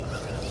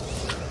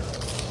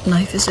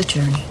Life is a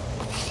journey.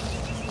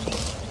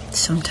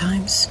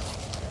 Sometimes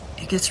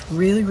it gets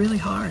really, really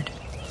hard.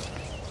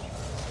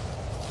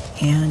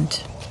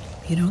 And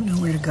you don't know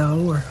where to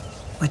go or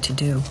what to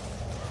do.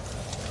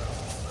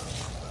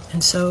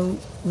 And so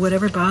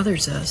whatever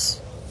bothers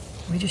us,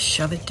 we just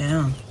shove it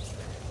down.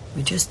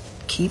 We just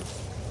keep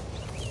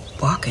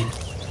walking,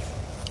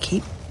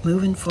 keep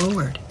moving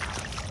forward.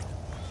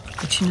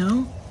 But you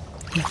know,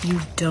 if you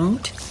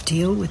don't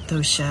deal with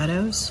those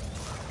shadows,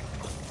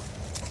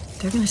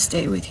 they're going to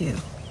stay with you,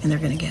 and they're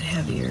going to get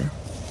heavier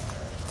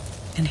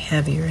and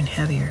heavier and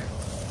heavier.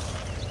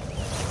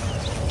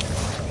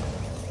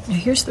 Now,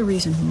 here's the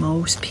reason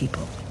most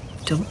people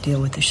don't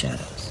deal with the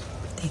shadows.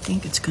 They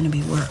think it's going to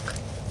be work.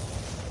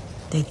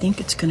 They think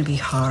it's going to be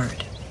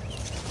hard.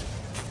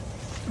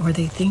 Or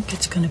they think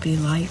it's going to be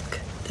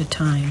like the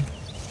time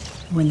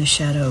when the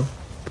shadow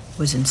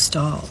was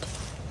installed.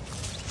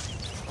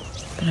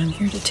 But I'm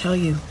here to tell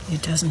you,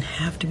 it doesn't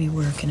have to be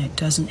work, and it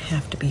doesn't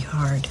have to be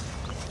hard.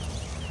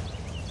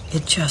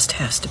 It just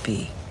has to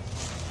be.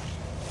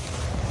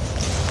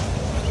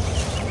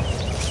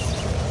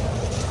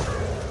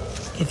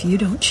 If you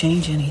don't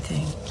change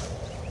anything,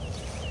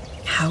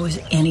 how is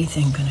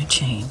anything going to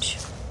change?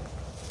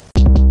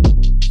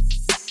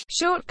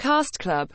 Shortcast Club.